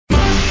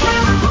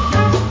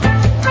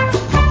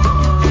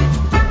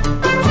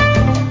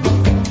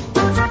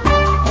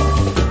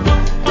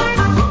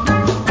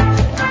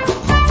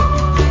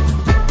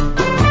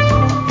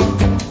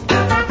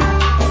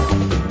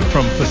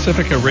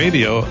Pacifica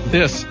Radio,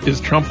 this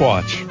is Trump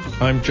Watch.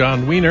 I'm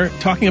John Wiener,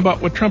 talking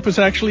about what Trump is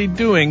actually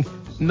doing,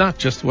 not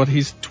just what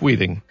he's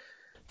tweeting.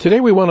 Today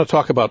we want to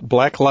talk about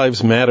Black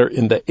Lives Matter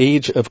in the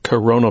age of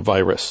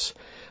coronavirus.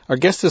 Our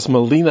guest is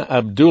Melina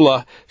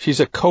Abdullah. She's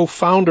a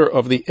co-founder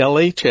of the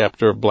LA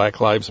chapter of Black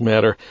Lives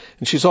Matter,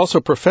 and she's also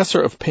professor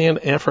of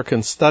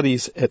Pan-African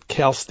Studies at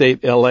Cal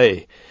State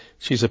LA.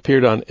 She's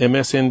appeared on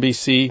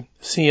MSNBC,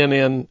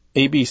 CNN,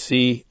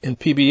 ABC, and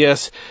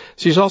PBS.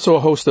 She's also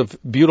a host of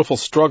Beautiful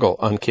Struggle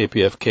on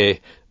KPFK.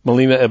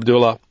 Melina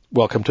Abdullah,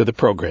 welcome to the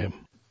program.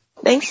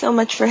 Thanks so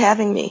much for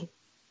having me.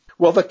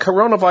 Well, the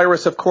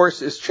coronavirus, of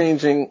course, is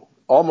changing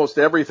almost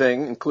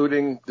everything,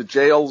 including the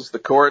jails, the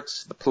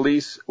courts, the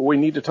police. We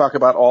need to talk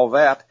about all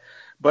that.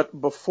 But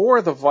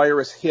before the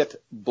virus hit,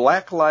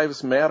 Black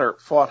Lives Matter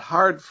fought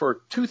hard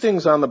for two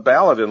things on the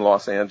ballot in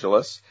Los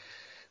Angeles.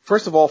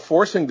 First of all,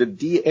 forcing the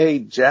DA,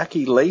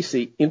 Jackie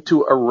Lacey,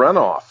 into a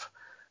runoff.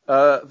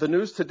 The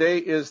news today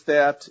is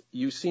that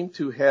you seem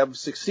to have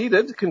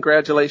succeeded.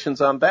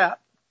 Congratulations on that.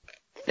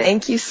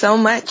 Thank you so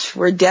much.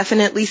 We're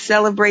definitely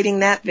celebrating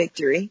that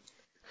victory.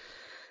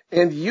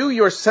 And you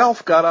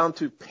yourself got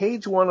onto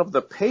page one of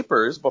the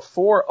papers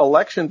before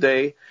Election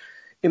Day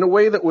in a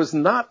way that was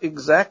not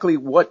exactly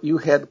what you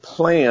had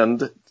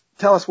planned.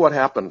 Tell us what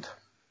happened.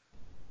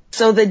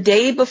 So the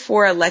day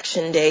before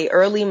Election Day,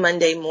 early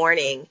Monday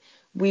morning,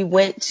 we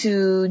went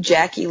to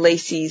Jackie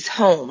Lacey's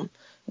home,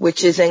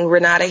 which is in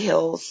Granada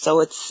Hills, so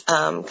it's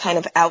kind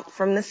of out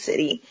from the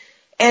city.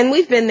 And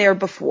we've been there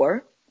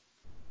before.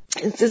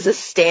 This is a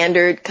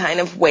standard kind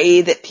of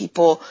way that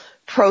people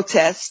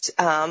protest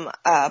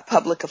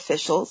public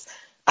officials.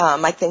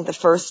 I think the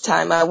first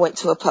time I went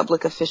to a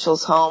public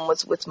official's home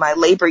was with my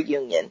labor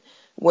union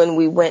when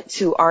we went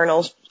to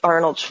Arnold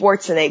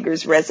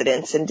Schwarzenegger's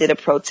residence and did a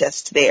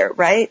protest there,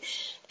 right?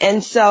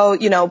 And so,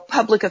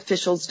 public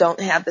officials don't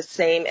have the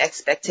same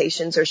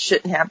expectations or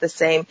shouldn't have the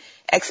same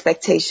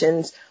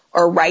expectations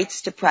or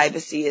rights to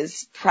privacy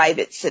as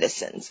private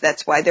citizens.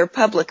 That's why they're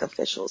public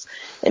officials.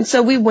 And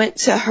so we went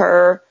to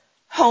her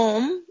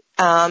home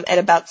at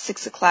about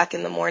 6 o'clock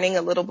in the morning,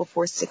 a little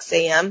before 6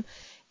 a.m.,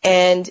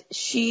 and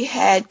she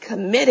had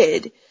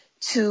committed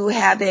to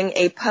having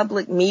a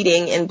public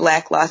meeting in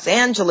Black Los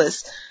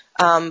Angeles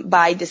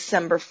by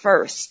December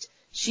 1st.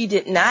 She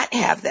did not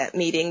have that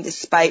meeting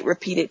despite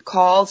repeated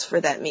calls for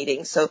that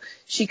meeting. So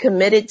she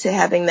committed to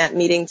having that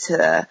meeting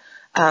to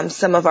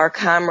some of our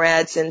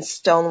comrades in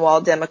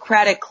Stonewall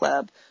Democratic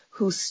Club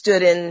who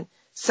stood in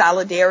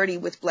solidarity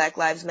with Black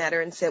Lives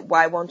Matter and said,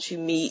 why won't you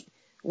meet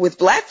with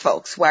black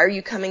folks? Why are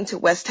you coming to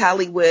West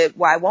Hollywood?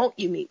 Why won't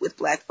you meet with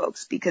black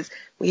folks? Because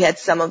we had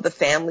some of the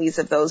families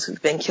of those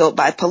who've been killed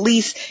by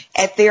police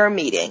at their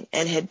meeting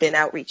and had been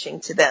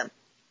outreaching to them.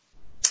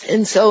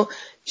 And so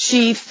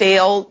she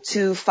failed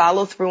to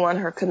follow through on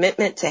her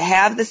commitment to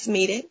have this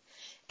meeting.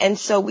 And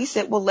so we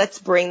said, well, let's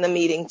bring the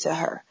meeting to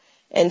her.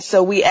 And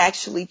so we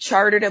actually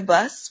chartered a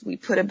bus. We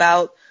put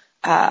about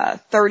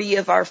 30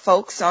 of our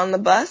folks on the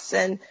bus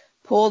and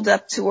pulled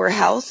up to her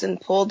house and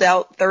pulled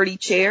out 30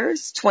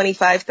 chairs,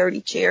 25,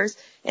 30 chairs,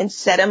 and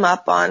set them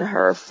up on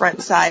her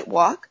front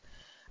sidewalk,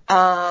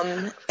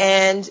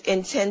 and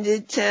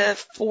intended to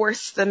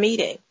force the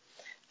meeting.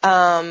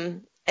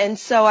 And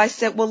so I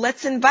said, well,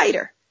 let's invite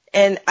her.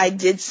 And I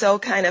did so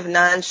kind of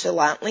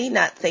nonchalantly,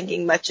 not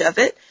thinking much of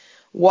it,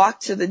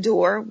 walked to the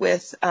door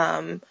with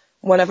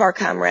one of our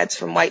comrades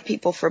from White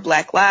People for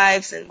Black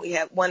Lives, and we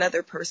had one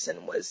other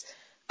person was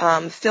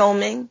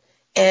filming,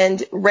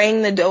 and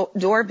rang the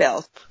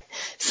doorbell.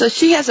 So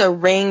she has a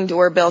Ring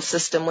doorbell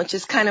system, which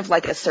is kind of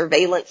like a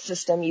surveillance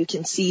system. You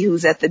can see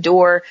who's at the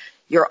door.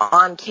 You're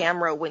on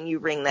camera when you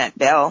ring that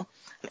bell.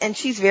 And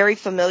she's very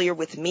familiar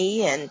with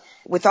me and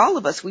with all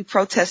of us. We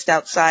protest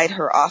outside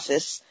her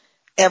office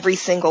every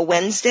single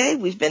Wednesday.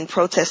 We've been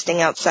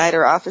protesting outside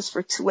her office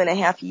for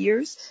 2.5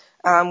 years.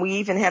 We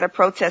even had a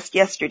protest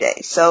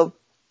yesterday. So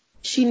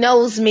she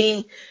knows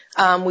me.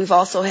 We've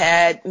also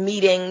had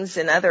meetings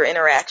and other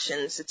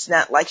interactions. It's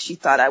not like she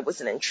thought I was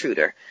an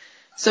intruder.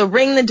 So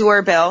ring the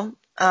doorbell,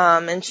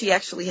 and she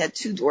actually had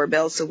 2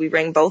 doorbells, so we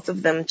rang both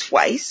of them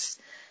twice.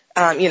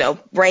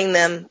 Rang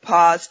them,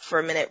 paused for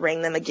a minute,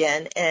 rang them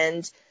again,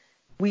 and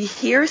we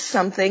hear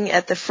something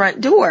at the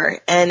front door,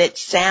 and it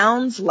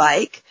sounds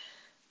like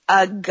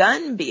a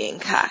gun being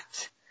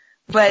cocked.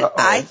 But Uh-oh.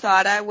 I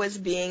thought I was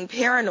being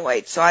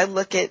paranoid, so I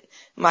look at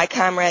my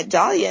comrade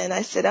Dahlia, and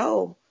I said,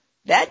 oh,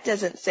 that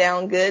doesn't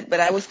sound good, but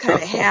I was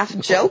kind of half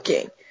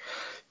joking.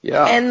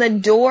 Yeah. And the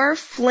door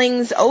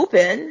flings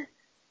open,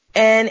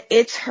 and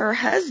it's her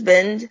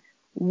husband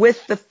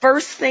with the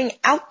first thing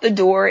out the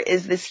door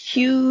is this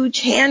huge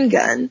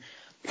handgun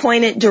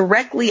pointed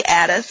directly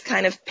at us,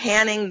 kind of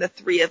panning the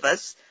 3 of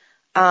us.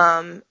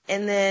 And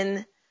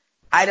then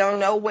I don't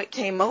know what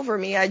came over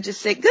me. I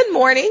just said, good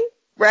morning,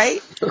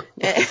 right?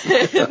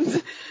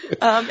 And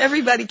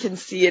everybody can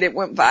see it. It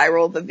went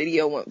viral. The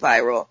video went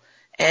viral.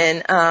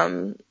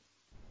 And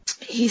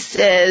he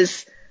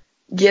says,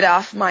 get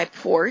off my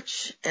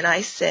porch. And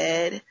I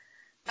said,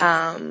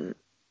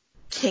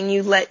 can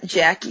you let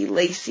Jackie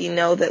Lacey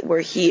know that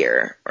we're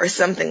here, or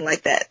something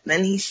like that.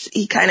 Then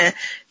he kind of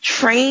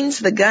trains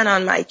the gun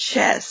on my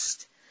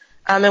chest.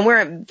 And we're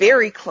in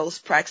very close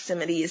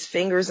proximity, his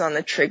fingers on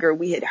the trigger.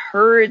 We had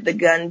heard the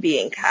gun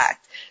being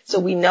cocked, so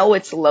we know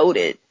it's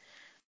loaded.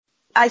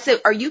 I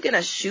said, are you going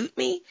to shoot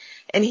me?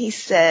 And he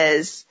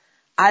says,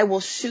 I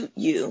will shoot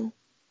you.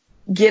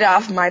 Get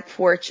off my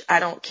porch. I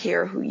don't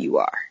care who you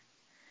are.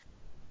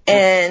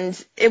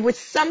 And it was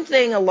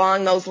something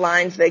along those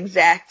lines. The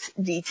exact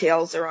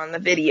details are on the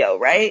video,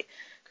 right?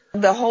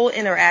 The whole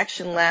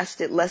interaction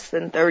lasted less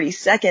than 30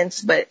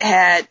 seconds, but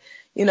had,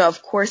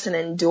 of course, an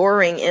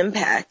enduring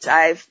impact.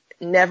 I've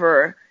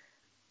never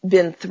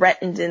been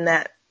threatened in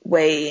that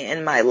way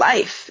in my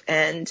life.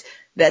 And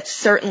that's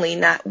certainly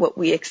not what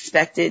we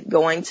expected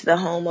going to the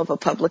home of a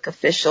public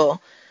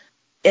official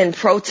in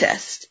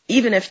protest,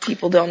 even if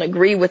people don't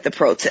agree with the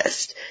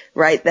protest,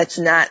 right? That's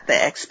not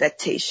the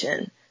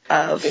expectation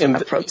of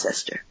a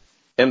protester.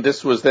 And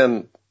this was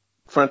then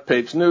front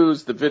page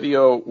news. The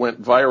video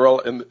went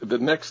viral, and the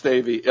next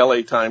day the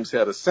LA Times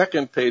had a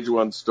second page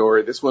one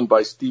story, this one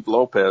by Steve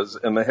Lopez,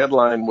 and the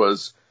headline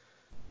was,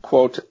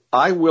 quote,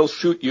 I will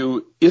shoot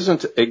you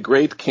isn't a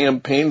great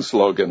campaign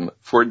slogan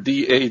for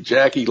DA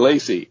Jackie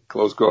Lacey,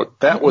 close quote.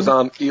 That was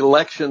on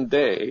Election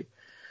Day,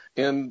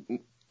 and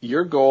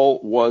your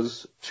goal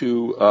was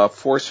to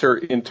force her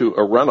into a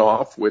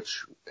runoff,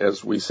 which,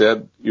 as we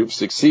said, you've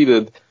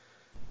succeeded.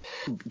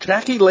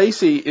 Jackie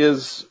Lacey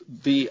is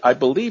I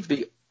believe,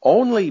 the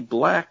only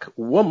black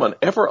woman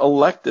ever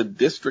elected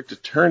district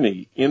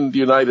attorney in the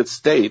United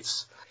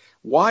States.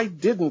 Why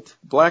didn't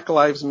Black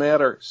Lives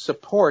Matter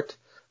support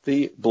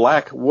the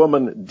black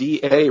woman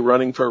DA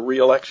running for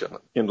re-election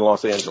in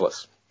Los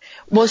Angeles?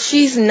 Well,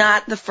 she's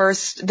not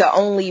the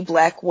only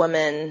black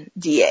woman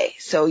DA.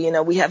 So,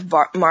 we have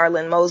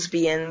Marlon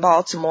Mosby in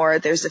Baltimore.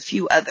 There's a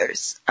few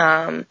others.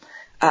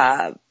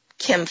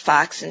 Kim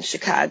Foxx in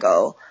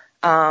Chicago.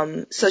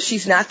 So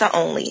she's not the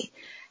only.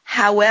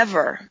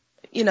 However,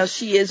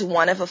 she is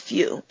one of a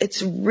few.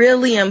 It's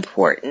really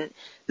important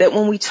that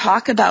when we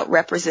talk about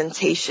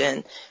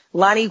representation,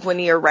 Lani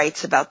Guinier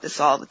writes about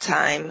this all the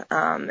time,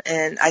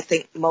 and I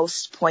think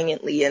most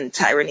poignantly in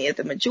Tyranny of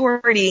the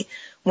Majority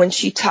when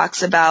she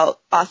talks about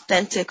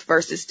authentic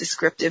versus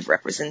descriptive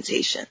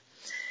representation.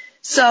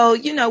 So,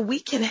 we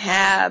can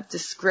have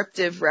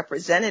descriptive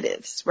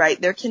representatives,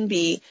 right? There can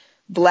be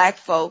black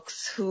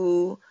folks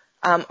who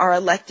are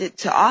elected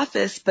to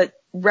office but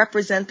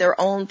represent their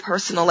own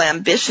personal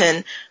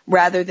ambition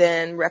rather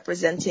than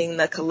representing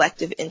the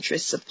collective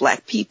interests of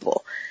black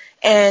people.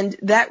 And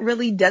that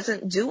really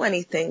doesn't do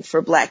anything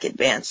for black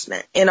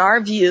advancement. In our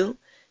view,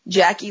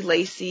 Jackie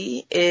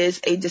Lacey is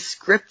a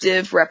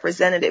descriptive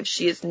representative.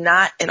 She is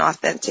not an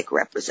authentic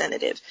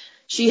representative.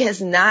 She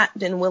has not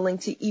been willing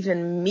to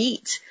even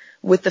meet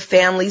with the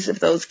families of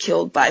those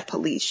killed by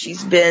police.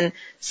 She's been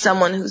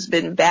someone who's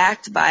been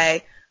backed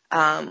by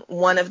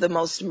one of the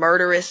most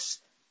murderous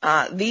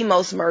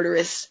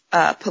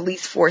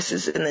police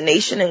forces in the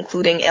nation,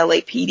 including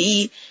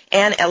LAPD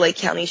and LA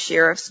County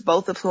sheriffs,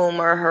 both of whom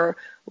are her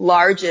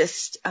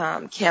largest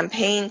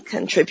campaign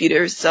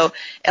contributors. So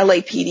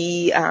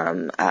LAPD,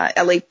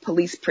 LA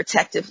Police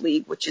Protective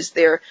League, which is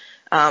their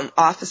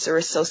officer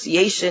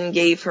association,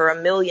 gave her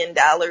 $1 million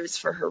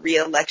for her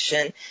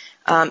reelection.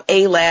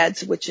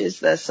 ALADS, which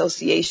is the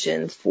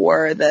association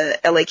for the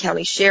LA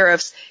County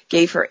sheriffs,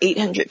 gave her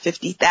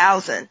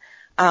 $850,000.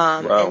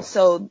 Wow. And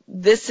so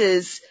this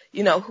is,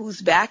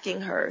 who's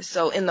backing her.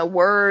 So in the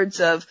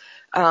words of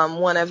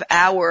one of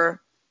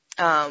our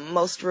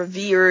most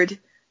revered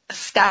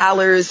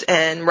scholars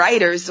and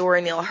writers,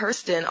 Zora Neale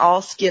Hurston,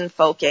 all skin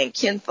folk ain't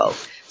kinfolk.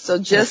 So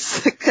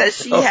just because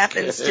she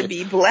happens to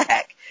be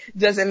black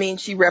doesn't mean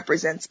she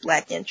represents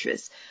black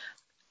interests.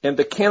 And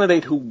the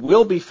candidate who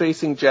will be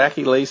facing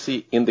Jackie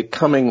Lacey in the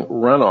coming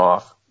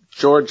runoff,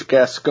 George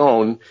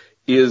Gascon,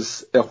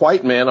 is a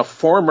white man, a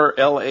former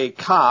L.A.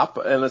 cop,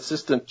 an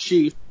assistant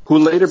chief, who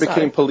later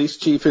became police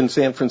chief in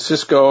San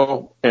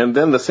Francisco and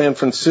then the San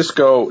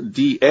Francisco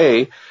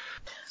DA.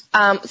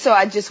 So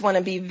I just want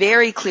to be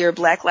very clear.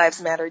 Black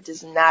Lives Matter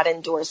does not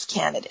endorse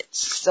candidates.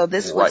 So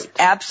this was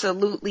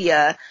absolutely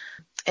an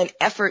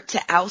effort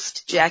to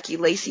oust Jackie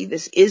Lacey.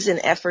 This is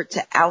an effort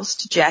to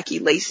oust Jackie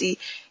Lacey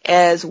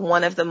as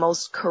one of the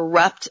most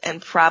corrupt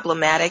and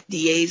problematic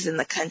DAs in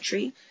the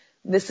country.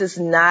 This is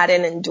not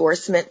an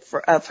endorsement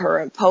of her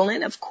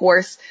opponent. Of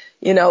course,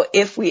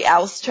 if we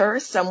oust her,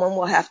 someone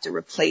will have to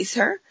replace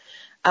her.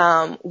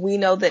 We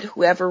know that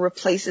whoever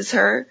replaces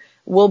her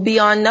will be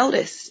on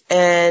notice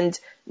and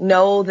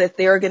know that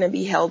they're going to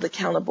be held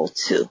accountable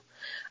too.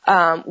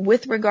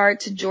 With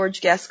regard to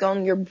George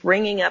Gascon, you're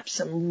bringing up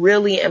some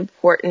really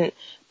important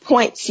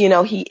points.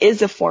 He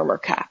is a former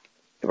cop,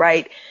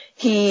 right?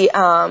 He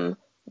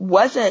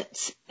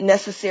wasn't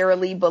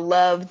necessarily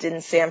beloved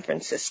in San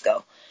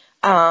Francisco.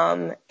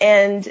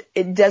 And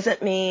it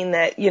doesn't mean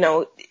that,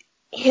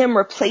 him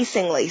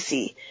replacing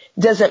Lacey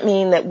doesn't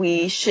mean that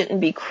we shouldn't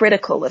be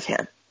critical of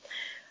him.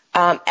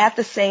 At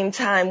the same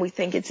time, we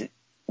think it's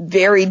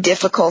very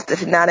difficult,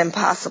 if not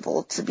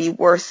impossible, to be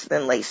worse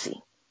than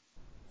Lacey.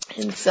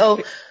 And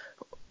so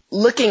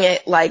looking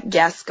at like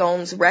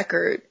Gascon's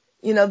record,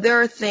 you know,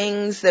 there are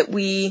things that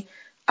we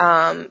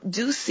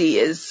do see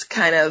as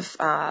kind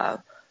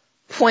of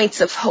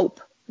points of hope,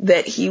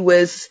 that he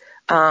was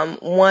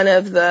one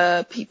of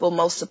the people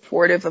most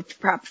supportive of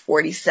Prop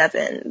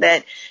 47,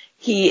 that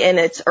he in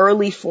its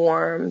early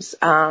forms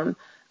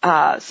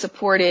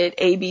supported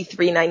AB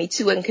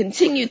 392 and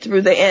continued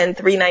through the end.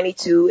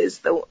 392 is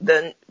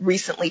the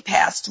recently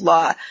passed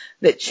law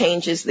that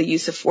changes the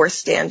use of force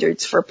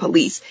standards for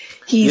police.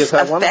 Yes,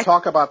 I want to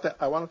talk about that.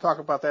 I want to talk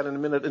about that in a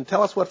minute. And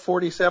tell us what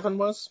 47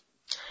 was.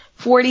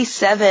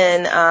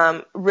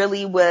 47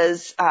 really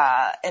was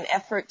an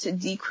effort to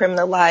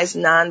decriminalize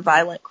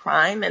nonviolent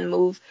crime and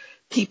move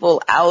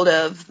people out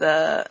of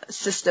the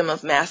system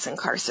of mass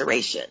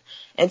incarceration.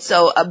 And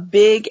so a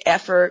big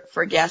effort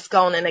for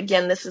Gascon, and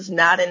again, this is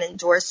not an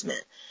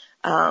endorsement,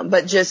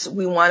 but just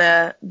we want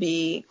to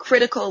be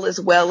critical as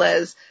well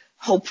as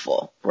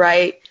hopeful,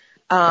 right?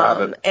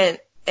 And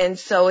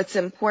so it's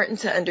important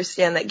to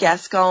understand that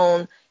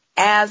Gascon,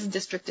 as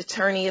district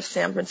attorney of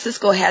San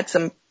Francisco, had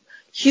some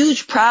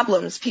huge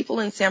problems. People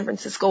in San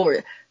Francisco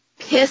were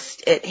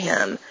pissed at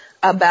him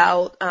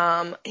about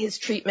his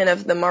treatment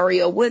of the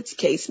Mario Woods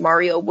case.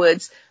 Mario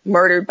Woods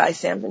murdered by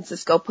San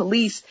Francisco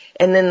police,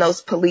 and then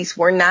those police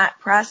were not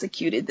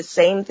prosecuted. The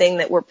same thing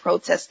that we're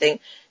protesting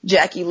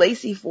Jackie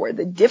Lacey for.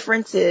 The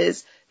difference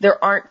is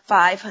there aren't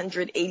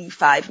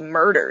 585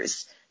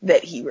 murders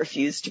that he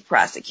refused to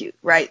prosecute,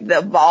 right?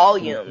 The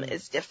volume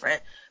is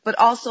different, but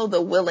also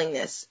the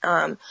willingness.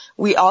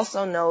 We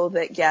also know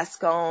that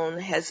Gascon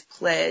has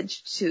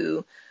pledged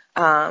to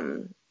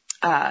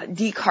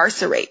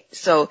decarcerate.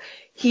 So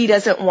he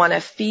doesn't want to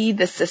feed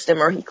the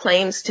system, or he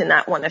claims to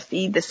not want to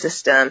feed the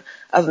system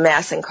of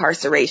mass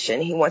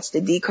incarceration. He wants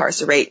to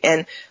decarcerate.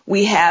 And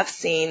we have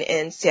seen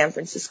in San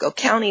Francisco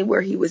County,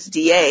 where he was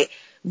DA,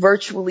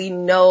 virtually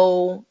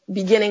no,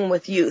 beginning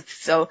with youth,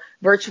 so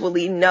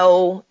virtually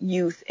no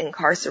youth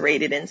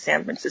incarcerated in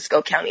San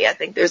Francisco County. I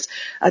think there's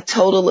a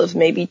total of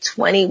maybe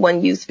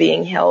 21 youth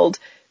being held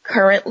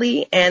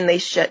currently, and they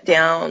shut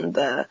down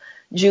the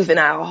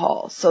juvenile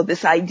hall. So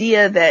this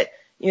idea that,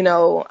 you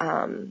know,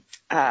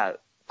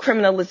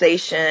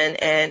 criminalization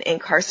and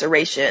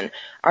incarceration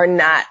are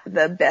not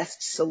the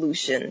best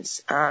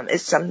solutions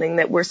is something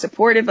that we're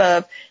supportive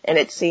of, and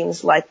it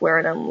seems like we're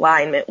in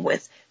alignment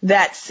with.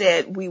 That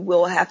said, we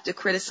will have to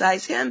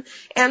criticize him,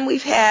 and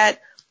we've had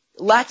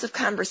lots of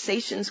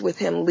conversations with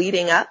him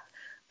leading up,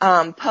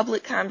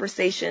 public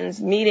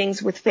conversations,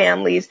 meetings with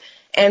families,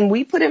 and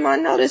we put him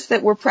on notice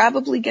that we're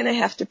probably going to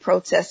have to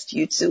protest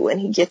you too, and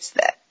he gets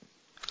that.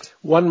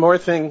 One more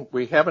thing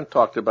we haven't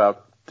talked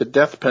about, the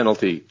death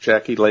penalty,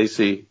 Jackie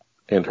Lacey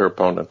and her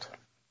opponent.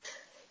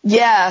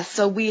 Yeah,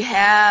 so we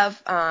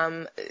have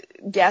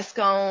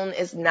Gascon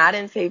is not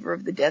in favor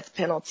of the death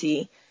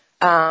penalty.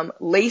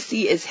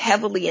 Lacey is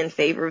heavily in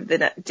favor of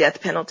the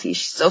death penalty.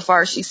 So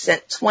far, she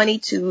sent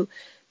 22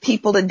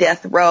 people to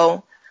death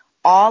row,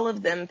 all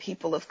of them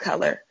people of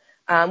color.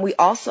 We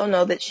also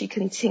know that she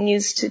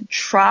continues to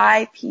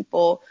try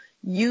people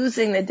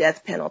using the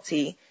death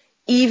penalty,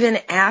 even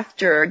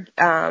after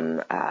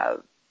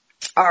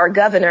our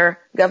Governor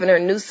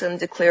Newsom,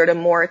 declared a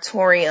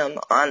moratorium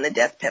on the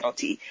death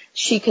penalty.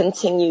 She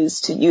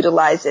continues to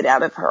utilize it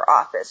out of her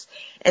office.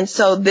 And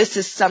so this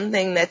is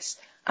something that's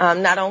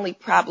not only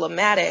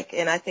problematic,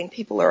 and I think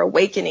people are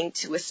awakening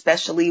to,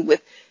 especially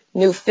with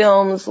new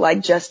films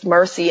like Just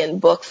Mercy and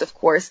books, of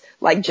course,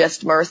 like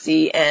Just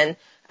Mercy, and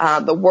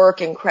the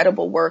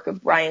incredible work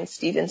of Bryan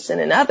Stevenson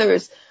and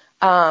others.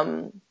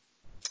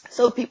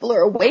 So people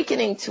are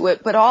awakening to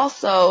it, but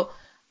also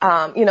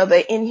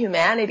the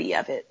inhumanity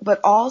of it,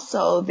 but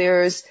also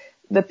there's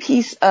the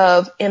piece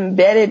of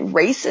embedded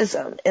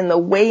racism in the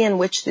way in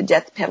which the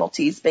death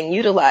penalty is being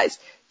utilized.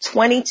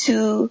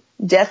 22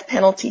 death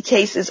penalty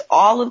cases,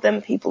 all of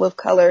them people of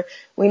color.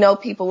 We know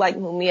people like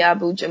Mumia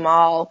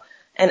Abu-Jamal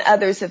and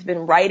others have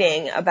been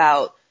writing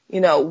about,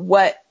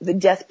 what the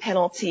death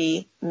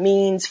penalty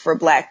means for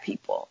Black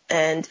people.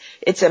 And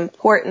it's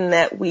important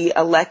that we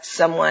have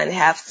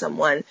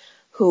someone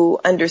who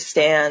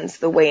understands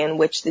the way in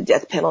which the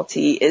death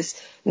penalty is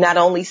not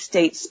only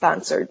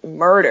state-sponsored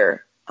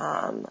murder,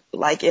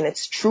 like in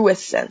its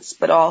truest sense,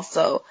 but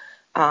also,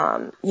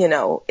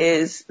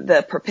 is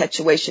the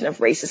perpetuation of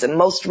racism.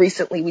 Most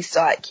recently, we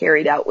saw it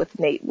carried out with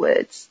Nate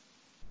Woods.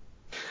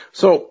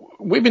 So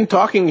we've been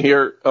talking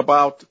here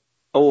about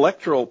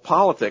electoral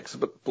politics,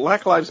 but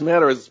Black Lives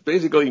Matter is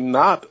basically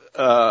not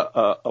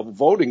a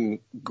voting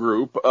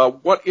group.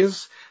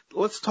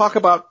 Let's talk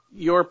about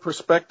your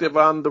perspective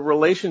on the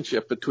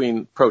relationship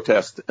between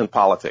protest and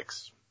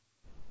politics.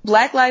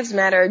 Black Lives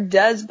Matter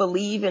does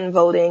believe in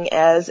voting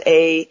as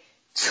a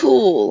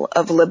tool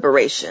of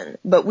liberation,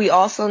 but we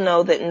also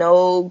know that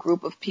no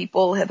group of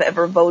people have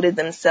ever voted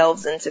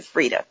themselves into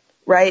freedom,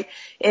 right?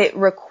 It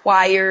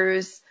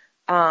requires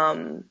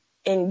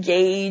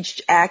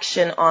engaged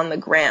action on the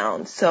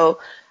ground. So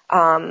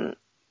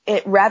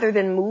rather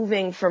than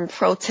moving from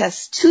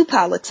protest to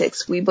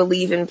politics, we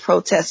believe in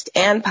protest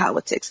and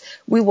politics.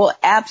 We will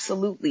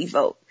absolutely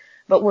vote.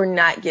 but we're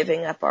not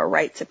giving up our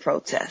right to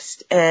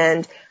protest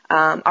and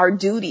our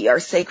duty, our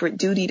sacred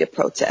duty to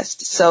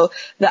protest. So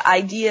the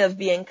idea of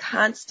being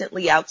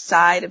constantly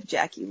outside of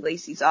Jackie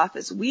Lacey's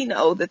office, we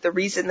know that the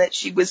reason that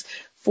she was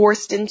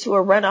forced into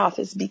a runoff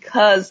is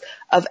because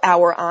of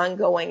our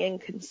ongoing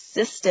and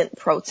consistent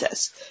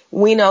protest.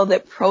 We know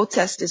that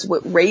protest is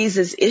what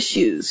raises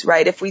issues,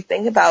 right? If we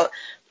think about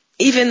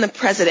even the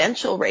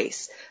presidential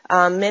race,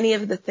 many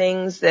of the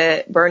things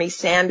that Bernie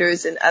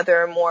Sanders and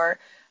other more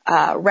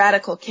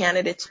radical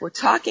candidates were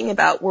talking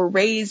about were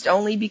raised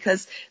only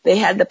because they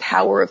had the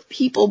power of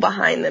people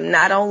behind them,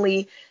 not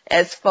only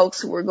as folks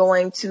who were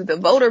going to the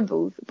voter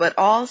booth, but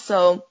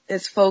also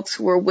as folks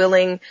who were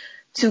willing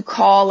to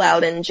call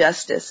out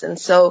injustice. And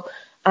so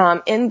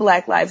in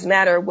Black Lives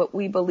Matter, what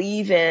we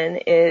believe in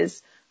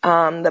is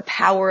the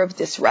power of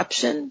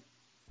disruption,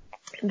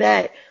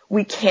 that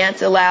we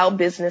can't allow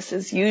business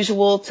as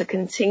usual to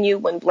continue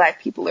when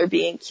Black people are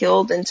being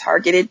killed and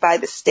targeted by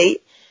the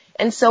state.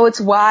 And so it's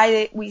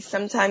why we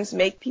sometimes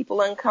make people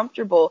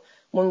uncomfortable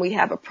when we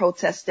have a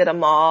protest at a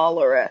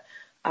mall or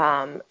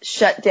a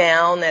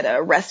shutdown at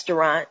a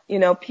restaurant. You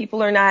know,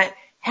 people are not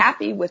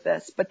happy with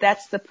us, but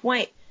that's the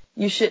point.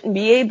 You shouldn't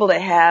be able to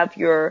have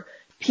your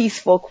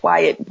peaceful,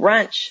 quiet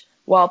brunch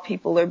while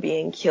people are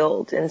being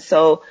killed. And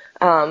so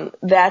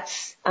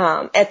that's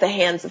at the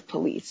hands of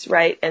police,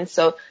 right? And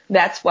so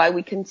that's why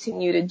we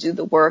continue to do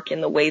the work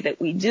in the way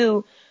that we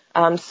do,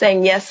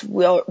 saying, yes,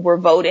 we're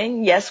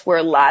voting. Yes,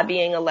 we're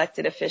lobbying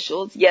elected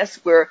officials. Yes,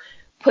 we're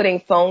putting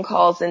phone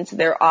calls into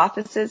their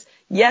offices.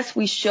 Yes,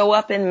 we show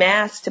up en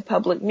masse to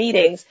public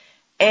meetings.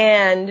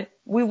 And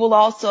we will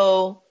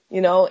also,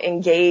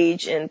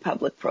 engage in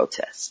public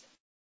protest.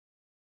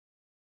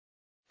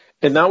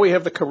 And now we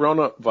have the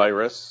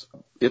coronavirus.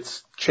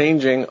 It's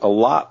changing a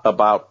lot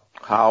about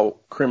how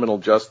criminal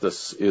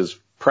justice is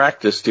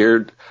practiced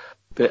here.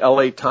 The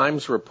LA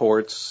Times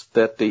reports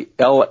that the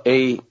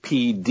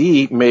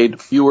LAPD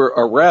made fewer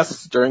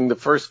arrests during the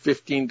first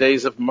 15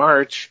 days of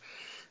March.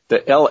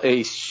 The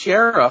LA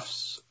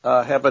sheriffs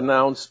have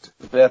announced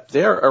that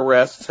their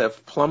arrests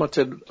have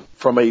plummeted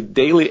from a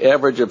daily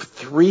average of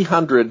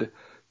 300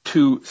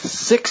 to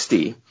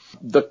 60.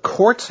 The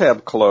courts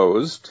have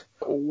closed.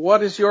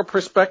 What is your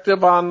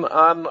perspective on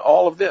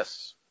all of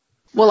this?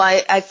 Well,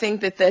 I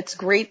think that that's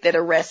great that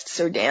arrests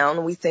are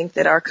down. We think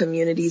that our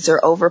communities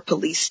are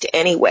over-policed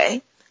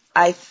anyway.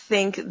 I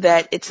think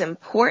that it's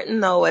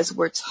important, though, as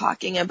we're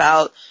talking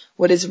about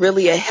what is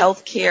really a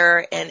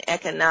healthcare and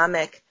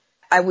economic.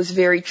 I was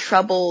very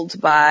troubled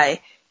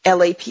by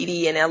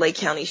LAPD and LA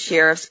County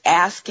sheriffs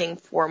asking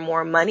for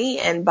more money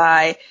and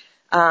by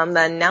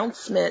the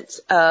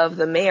announcement of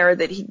the mayor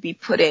that he'd be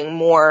putting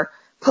more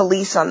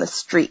police on the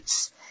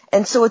streets.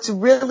 And so it's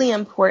really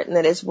important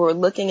that as we're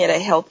looking at a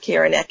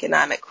healthcare and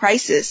economic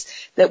crisis,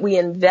 that we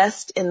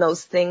invest in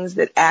those things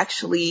that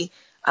actually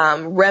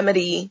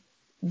remedy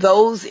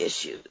those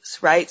issues,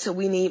 right? So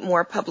we need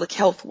more public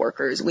health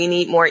workers. We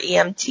need more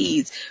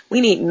EMTs.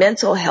 We need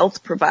mental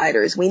health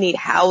providers. We need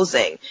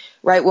housing,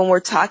 right? When we're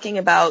talking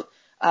about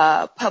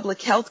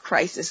public health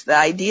crisis, the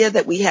idea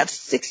that we have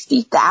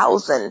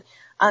 60,000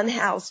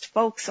 unhoused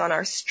folks on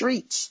our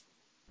streets,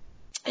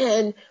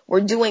 and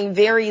we're doing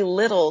very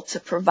little to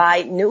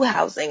provide new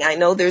housing. I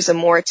know there's a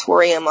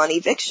moratorium on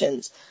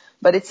evictions,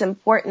 but it's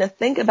important to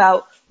think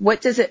about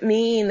what does it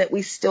mean that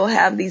we still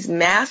have these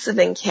massive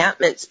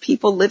encampments,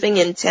 people living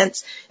in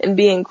tents and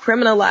being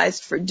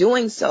criminalized for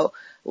doing so,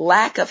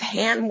 lack of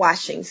hand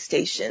washing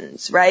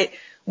stations, right?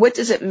 What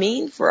does it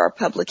mean for our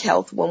public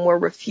health when we're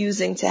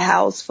refusing to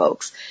house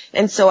folks?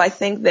 And so I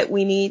think that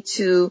we need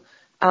to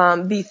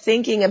be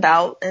thinking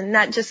about, and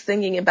not just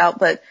thinking about,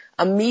 but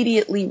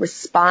immediately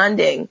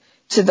responding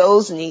to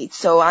those needs.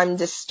 So I'm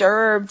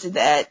disturbed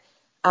that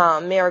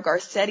Mayor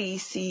Garcetti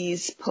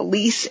sees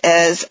police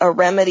as a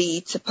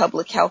remedy to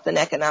public health and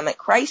economic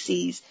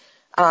crises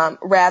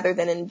rather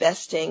than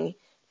investing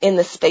in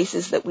the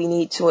spaces that we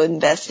need to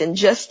invest in.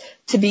 Just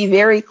to be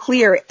very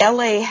clear,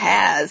 LA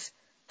has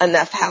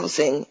enough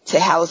housing to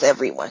house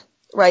everyone,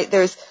 right?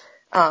 There's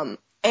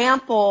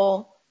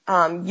ample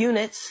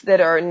units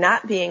that are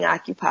not being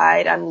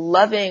occupied. I'm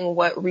loving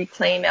what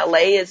Reclaim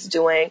LA is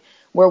doing,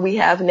 where we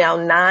have now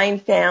 9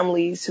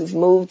 families who've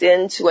moved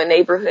into a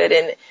neighborhood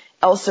in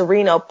El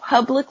Sereno,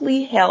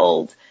 publicly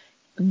held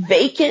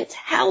vacant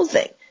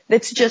housing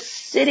that's just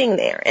sitting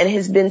there and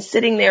has been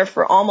sitting there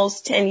for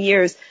almost 10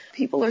 years.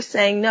 People are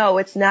saying, no,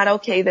 it's not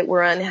okay that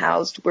we're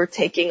unhoused. We're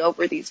taking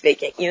over these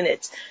vacant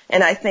units.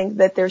 And I think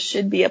that there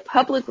should be a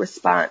public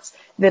response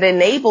that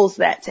enables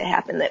that to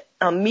happen, that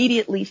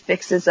immediately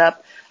fixes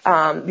up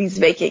these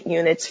vacant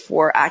units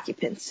for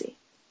occupancy.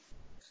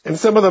 And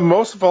some of the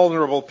most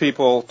vulnerable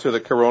people to the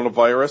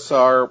coronavirus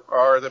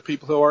are the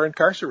people who are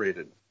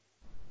incarcerated.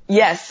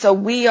 Yes, so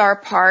we are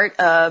part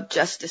of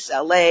Justice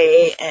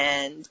LA,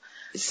 and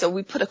so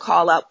we put a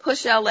call out.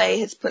 Push LA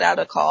has put out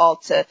a call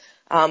to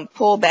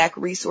pull back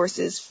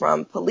resources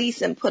from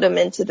police and put them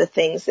into the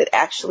things that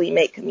actually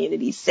make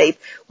communities safe.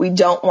 We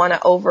don't want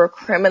to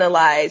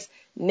over-criminalize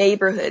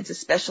neighborhoods,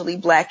 especially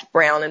Black,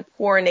 brown, and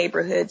poor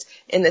neighborhoods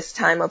in this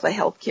time of a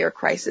healthcare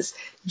crisis.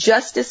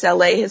 Justice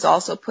LA has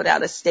also put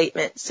out a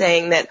statement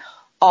saying that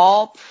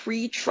all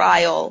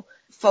pretrial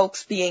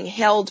folks being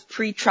held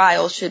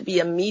pre-trial should be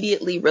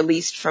immediately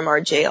released from our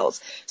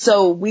jails.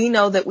 So we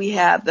know that we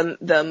have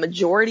the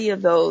majority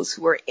of those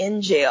who are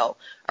in jail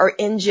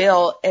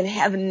and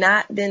have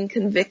not been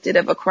convicted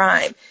of a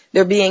crime.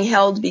 They're being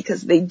held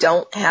because they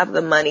don't have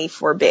the money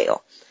for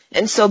bail.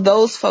 And so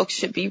those folks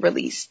should be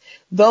released.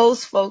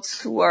 Those folks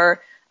who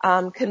are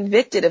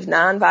convicted of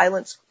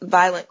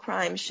violent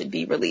crimes should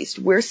be released.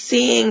 We're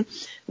seeing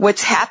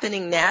what's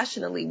happening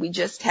nationally. We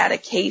just had a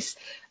case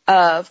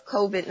of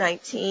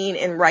COVID-19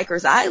 in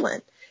Rikers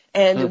Island,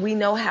 and we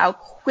know how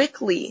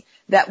quickly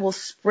that will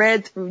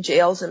spread through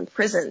jails and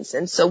prisons.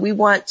 And so we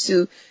want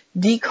to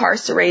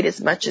decarcerate as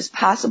much as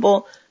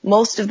possible.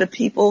 Most of the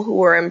people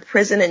who are in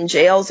prison and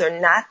jails are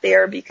not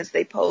there because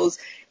they pose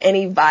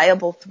any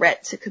viable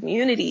threat to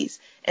communities.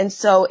 And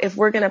so if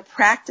we're going to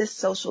practice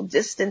social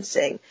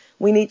distancing,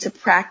 we need to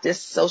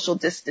practice social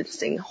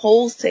distancing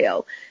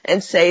wholesale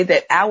and say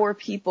that our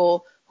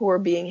people who are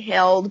being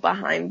held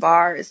behind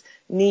bars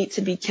need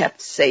to be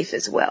kept safe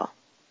as well.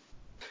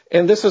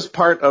 And this is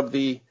part of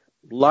the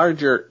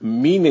larger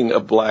meaning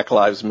of Black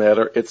Lives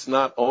Matter. It's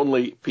not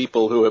only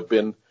people who have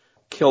been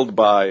killed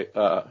by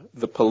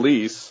the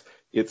police.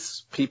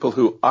 It's people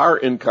who are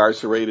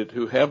incarcerated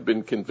who have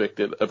been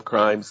convicted of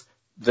crimes.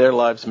 Their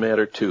lives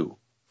matter too.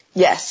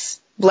 Yes.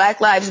 Black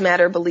Lives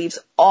Matter believes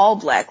all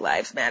Black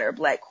lives matter.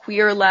 Black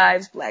queer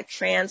lives, Black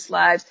trans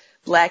lives,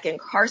 Black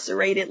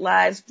incarcerated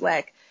lives,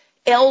 Black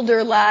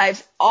elder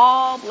lives,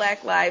 all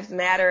Black lives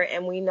matter.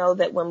 And we know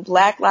that when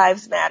Black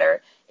lives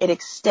matter, it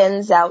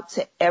extends out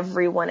to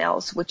everyone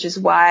else, which is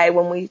why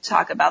when we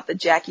talk about the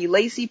Jackie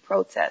Lacey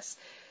protests,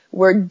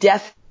 we're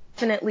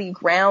definitely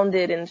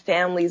grounded in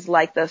families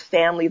like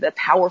the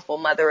powerful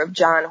mother of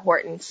John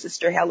Horton,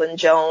 Sister Helen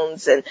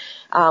Jones, and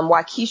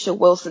Waukesha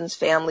Wilson's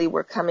family.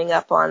 We're coming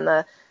up on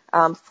the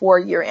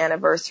 4-year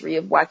anniversary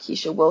of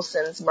Waukesha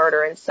Wilson's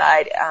murder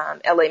inside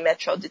LA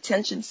Metro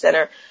Detention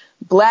Center.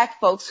 Black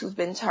folks who've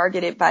been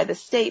targeted by the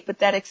state, but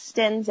that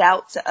extends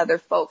out to other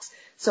folks.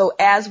 So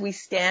as we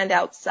stand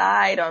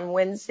outside on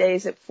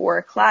Wednesdays at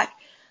 4:00,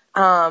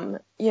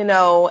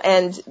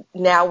 and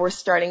now we're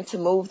starting to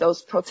move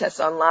those protests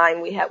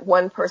online. We had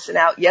one person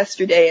out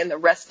yesterday and the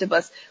rest of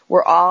us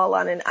were all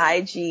on an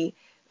IG,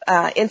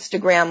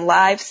 Instagram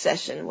live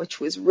session, which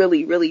was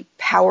really, really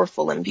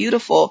powerful and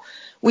beautiful.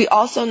 We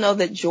also know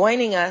that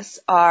joining us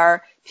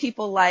are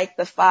people like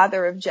the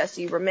father of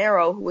Jesse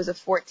Romero, who was a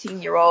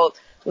 14-year-old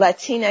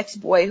Latinx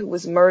boy who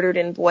was murdered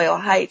in Boyle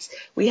Heights.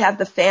 We have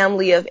the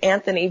family of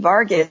Anthony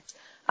Vargas,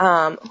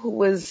 who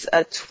was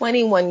a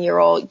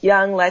 21-year-old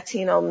young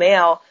Latino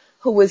male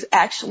who was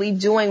actually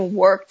doing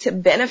work to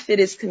benefit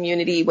his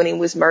community when he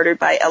was murdered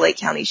by LA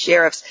County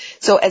sheriffs.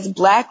 So as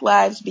Black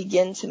lives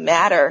begin to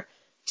matter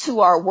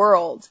to our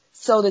world,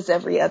 so does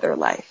every other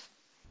life.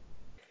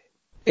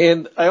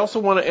 And I also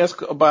want to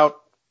ask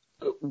about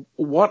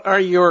what are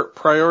your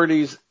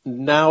priorities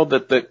now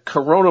that the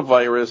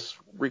coronavirus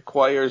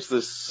requires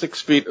this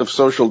 6 feet of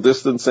social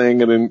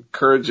distancing and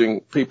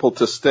encouraging people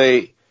to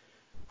stay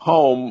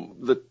home?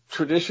 The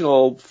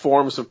traditional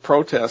forms of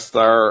protest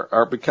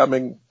are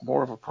becoming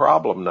more of a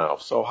problem now.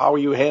 So how are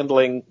you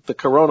handling the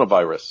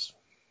coronavirus?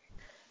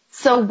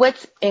 So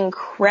what's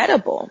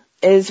incredible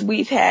is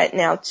we've had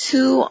now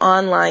 2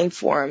 online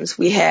forums.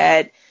 We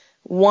had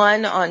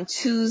one on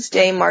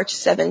Tuesday, March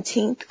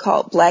 17th,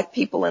 called Black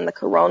People and the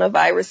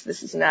Coronavirus.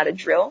 This is not a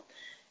drill.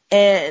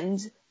 And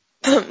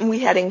we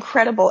had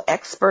incredible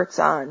experts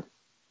on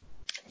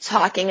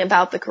talking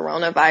about the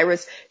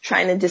coronavirus,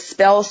 trying to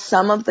dispel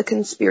some of the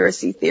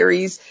conspiracy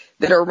theories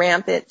that are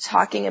rampant,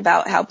 talking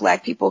about how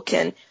Black people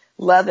can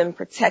love and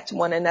protect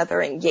one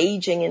another,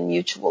 engaging in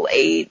mutual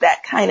aid,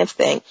 that kind of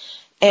thing.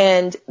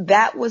 And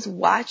that was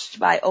watched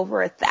by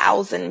over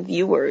 1,000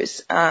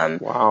 viewers.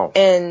 Wow.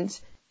 And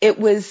it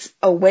was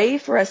a way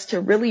for us to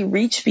really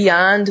reach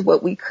beyond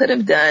what we could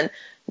have done.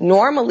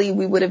 Normally,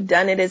 we would have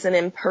done it as an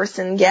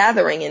in-person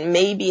gathering and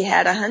maybe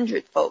had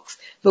 100 folks,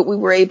 but we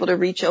were able to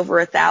reach over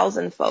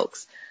 1,000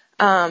 folks.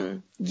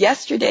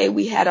 Yesterday,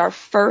 we had our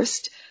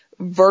first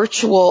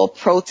virtual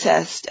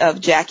protest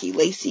of Jackie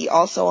Lacey,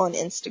 also on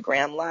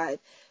Instagram Live.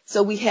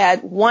 So we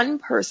had one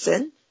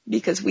person,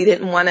 because we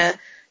didn't want to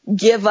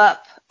give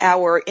up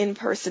our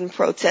in-person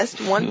protest,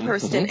 one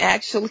person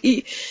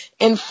actually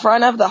in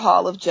front of the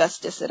Hall of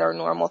Justice at our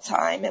normal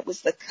time. It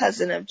was the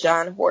cousin of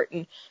John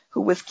Horton,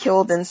 who was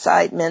killed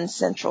inside Men's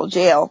Central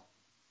Jail.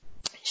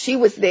 She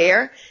was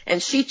there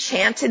and she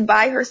chanted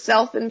by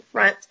herself in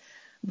front,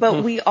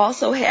 but we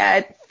also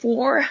had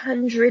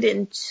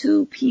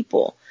 402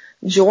 people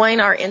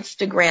join our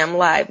Instagram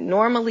Live.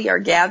 Normally our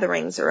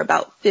gatherings are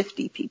about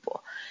 50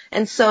 people.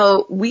 And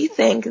so we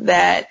think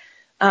that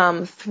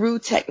through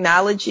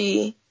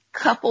technology,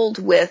 coupled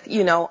with,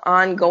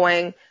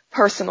 ongoing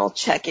personal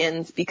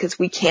check-ins, because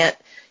we can't,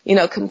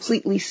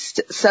 completely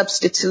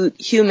substitute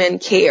human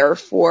care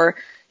for,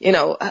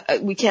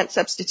 we can't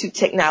substitute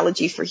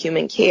technology for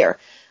human care.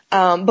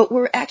 but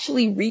we're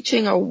actually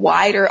reaching a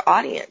wider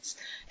audience.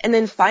 And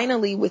then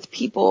finally, with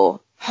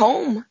people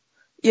home,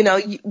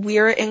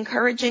 we're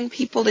encouraging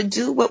people to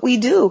do what we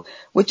do,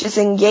 which is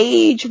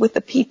engage with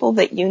the people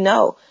that you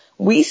know.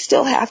 We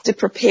still have to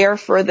prepare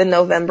for the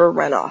November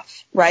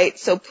runoff, right?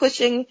 So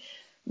pushing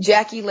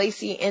Jackie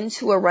Lacey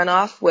into a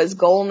runoff was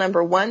goal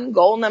number 1.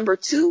 Goal number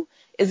 2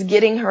 is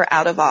getting her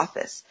out of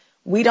office.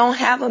 We don't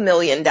have $1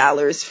 million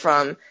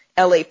from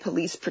LA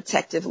Police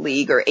Protective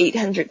League or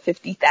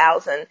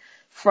 $850,000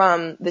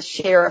 from the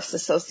Sheriff's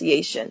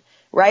Association,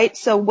 right?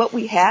 So what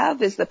we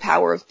have is the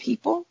power of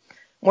people.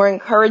 We're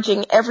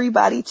encouraging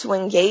everybody to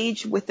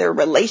engage with their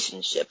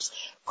relationships,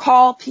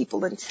 call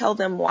people and tell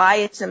them why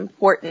it's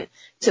important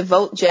to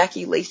vote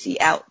Jackie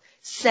Lacey out,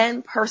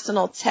 send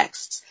personal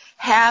texts,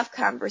 have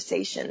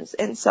conversations.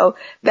 And so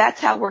that's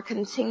how we're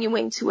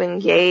continuing to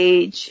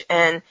engage.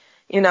 And,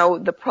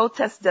 the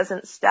protest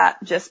doesn't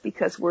stop just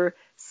because we're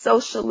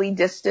socially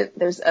distant.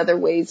 There's other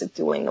ways of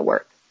doing the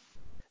work.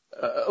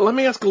 Let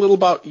me ask a little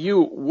about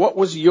you. What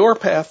was your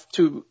path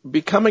to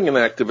becoming an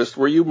activist?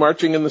 Were you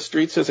marching in the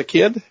streets as a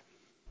kid?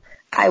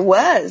 I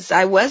was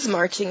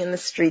marching in the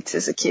streets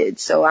as a kid.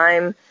 So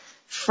I'm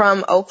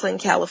from Oakland,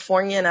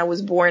 California, and I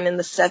was born in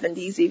the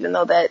 70s, even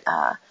though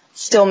that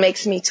still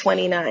makes me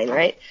 29,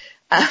 right?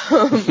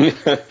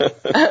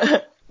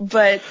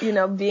 But,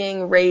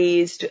 being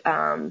raised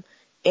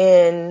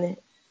in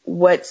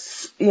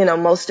what's,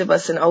 most of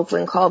us in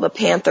Oakland call the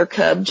Panther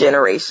Cub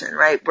generation,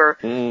 right?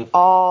 We're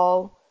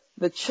all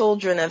the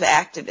children of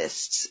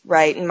activists,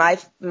 right? And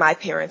my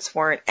parents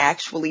weren't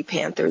actually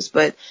Panthers,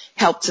 but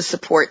helped to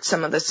support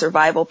some of the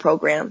survival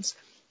programs.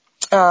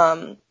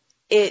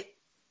 We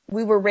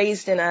were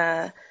raised in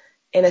a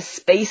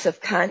space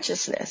of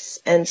consciousness.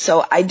 And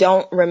so I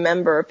don't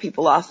remember,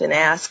 people often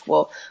ask,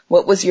 well,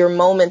 what was your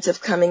moment of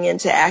coming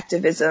into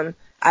activism?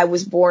 I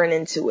was born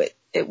into it.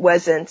 It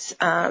wasn't,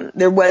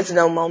 there was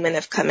no moment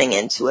of coming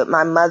into it.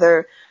 My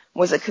mother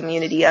was a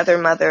community other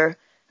mother,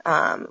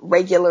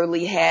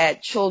 regularly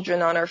had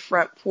children on her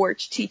front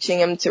porch teaching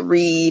them to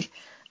read,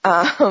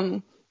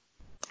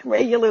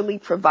 regularly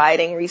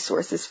providing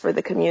resources for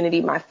the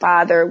community. My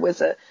father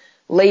was a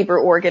labor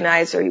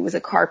organizer. He was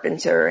a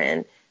carpenter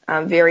and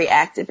very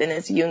active in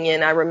his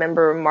union. I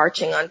remember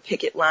marching on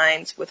picket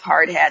lines with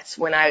hard hats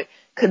when I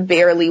could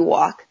barely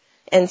walk.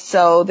 And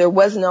so there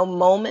was no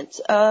moment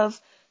of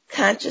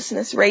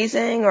consciousness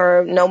raising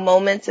or no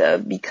moment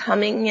of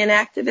becoming an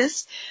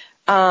activist.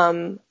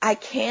 I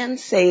can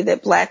say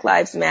that Black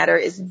Lives Matter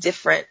is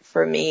different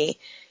for me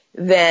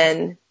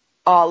than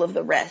all of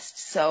the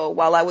rest. So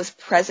while I was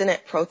present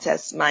at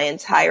protests my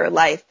entire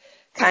life,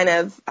 kind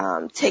of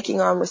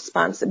taking on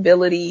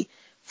responsibility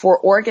for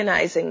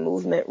organizing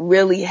movement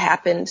really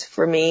happened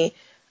for me,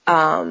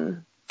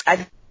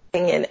 I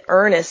think in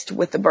earnest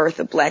with the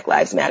birth of Black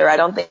Lives Matter. I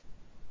don't think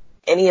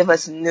any of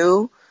us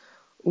knew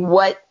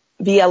what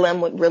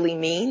BLM would really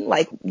mean.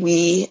 Like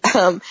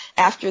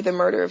after the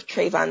murder of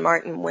Trayvon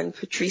Martin, when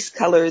Patrisse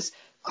Cullors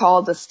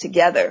called us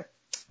together.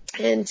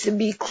 And to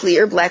be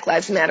clear, Black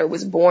Lives Matter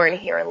was born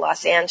here in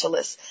Los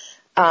Angeles.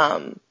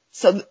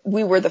 So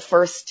we were the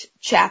first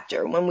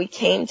chapter. When we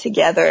came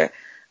together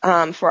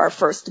for our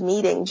first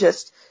meeting,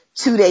 just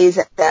 2 days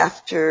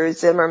after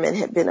Zimmerman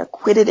had been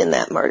acquitted in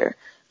that murder,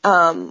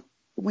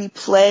 we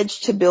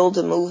pledged to build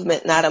a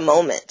movement, not a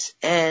moment.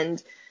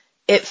 And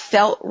it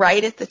felt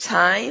right at the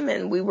time,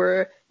 and we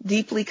were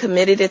deeply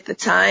committed at the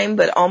time,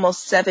 but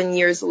almost 7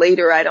 years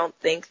later, I don't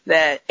think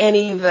that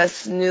any of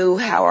us knew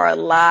how our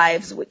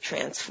lives would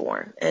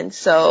transform. And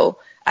so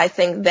I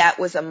think that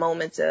was a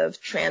moment of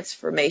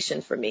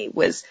transformation for me,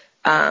 was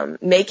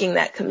making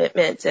that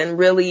commitment, and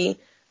really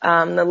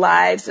the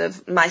lives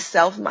of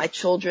myself, my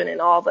children, and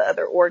all the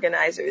other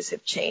organizers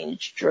have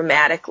changed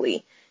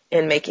dramatically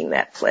in making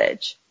that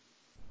pledge.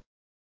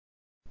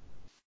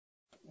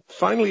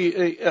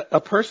 Finally,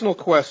 a personal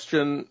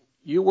question.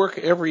 You work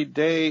every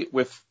day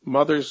with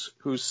mothers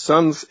whose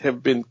sons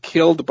have been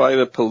killed by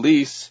the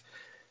police.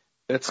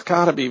 It's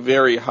got to be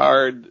very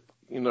hard.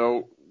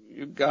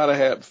 You've got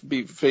to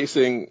be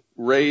facing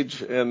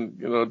rage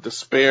and,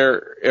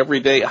 despair every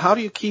day. How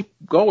do you keep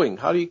going?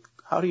 How do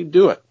you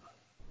do it?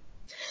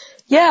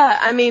 Yeah,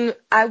 I mean,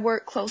 I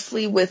work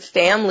closely with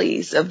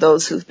families of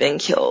those who've been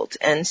killed.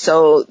 And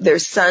so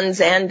there's sons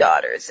and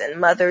daughters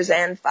and mothers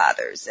and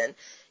fathers, and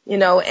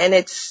and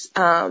it's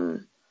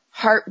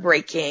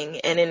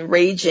heartbreaking and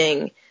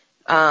enraging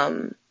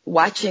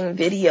watching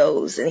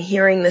videos and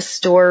hearing the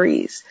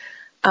stories.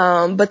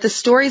 But the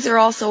stories are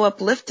also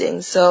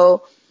uplifting.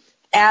 So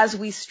as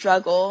we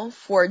struggle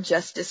for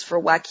justice for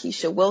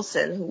Waukesha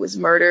Wilson, who was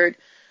murdered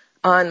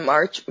on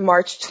March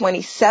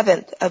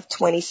 27th of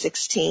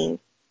 2016,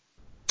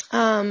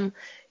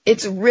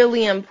 it's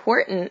really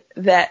important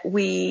that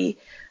we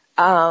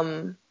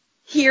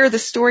hear the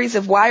stories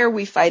of why are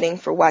we fighting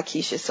for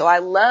Waukesha. So I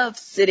love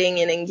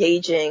sitting and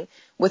engaging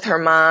with her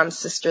mom,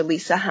 Sister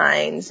Lisa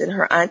Hines, and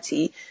her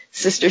auntie,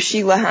 Sister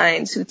Sheila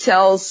Hines, who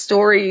tells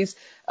stories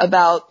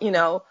about,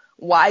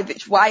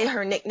 why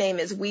her nickname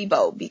is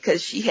Weebo,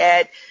 because she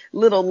had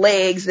little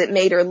legs that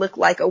made her look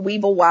like a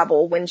Weeble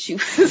Wobble when she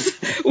was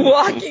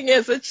walking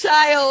as a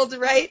child,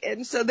 right?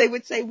 And so they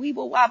would say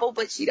Weeble Wobble,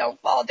 but she don't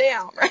fall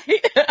down,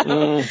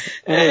 right?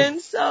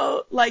 And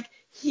so, like,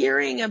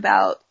 hearing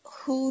about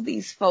who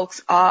these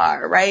folks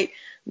are, right?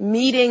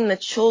 Meeting the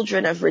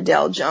children of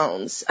Riddell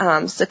Jones,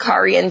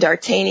 Sakari and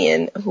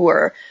D'Artagnan, who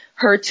are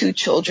her two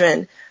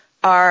children,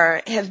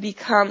 have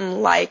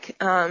become like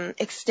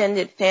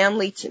extended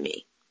family to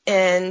me.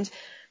 And,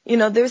 you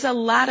know, there's a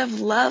lot of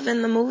love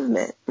in the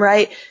movement,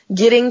 right?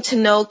 Getting to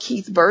know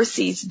Keith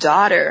Bursey's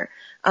daughter,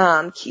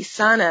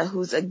 Kisana,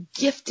 who's a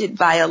gifted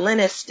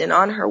violinist and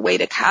on her way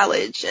to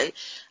college,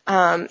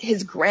 and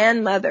his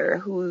grandmother,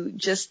 who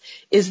just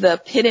is the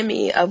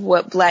epitome of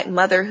what Black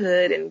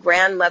motherhood and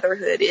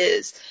grandmotherhood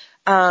is.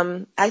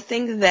 I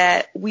think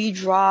that we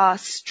draw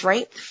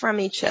strength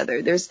from each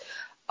other. There's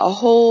a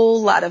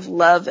whole lot of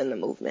love in the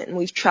movement, and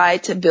we've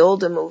tried to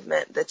build a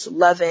movement that's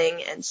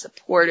loving and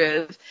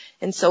supportive.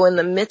 And so in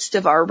the midst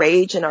of our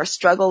rage and our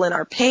struggle and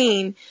our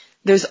pain,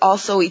 there's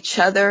also each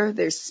other.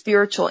 There's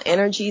spiritual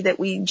energy that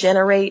we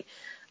generate.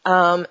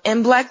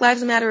 And Black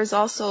Lives Matter is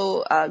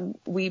also,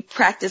 we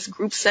practice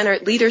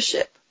group-centered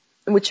leadership,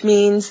 which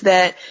means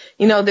that,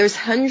 you know, there's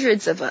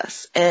hundreds of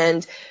us,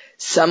 and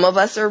some of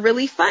us are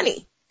really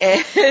funny,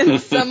 and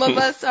some of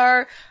us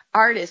are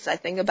artists. I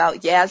think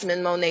about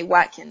Yasmin Monet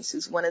Watkins,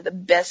 who's one of the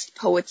best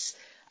poets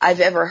I've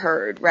ever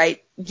heard,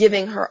 right?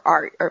 Giving her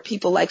art, or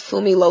people like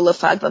Fumilola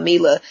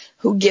Fagbamila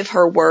who give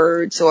her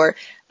words, or,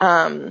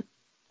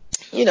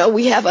 you know,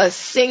 we have a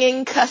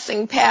singing,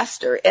 cussing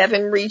pastor,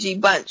 Evan Regi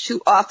Bunch,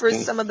 who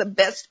offers some of the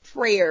best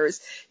prayers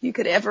you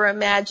could ever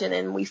imagine.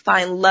 And we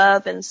find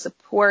love and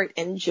support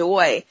and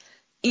joy,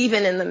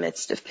 even in the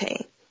midst of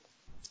pain.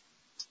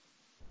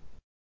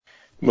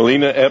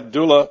 Melina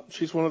Abdullah,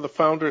 she's one of the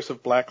founders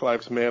of Black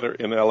Lives Matter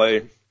in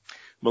LA.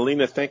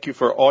 Melina, thank you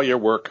for all your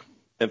work,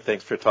 and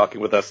thanks for talking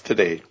with us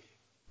today.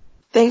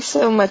 Thanks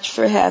so much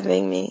for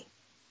having me.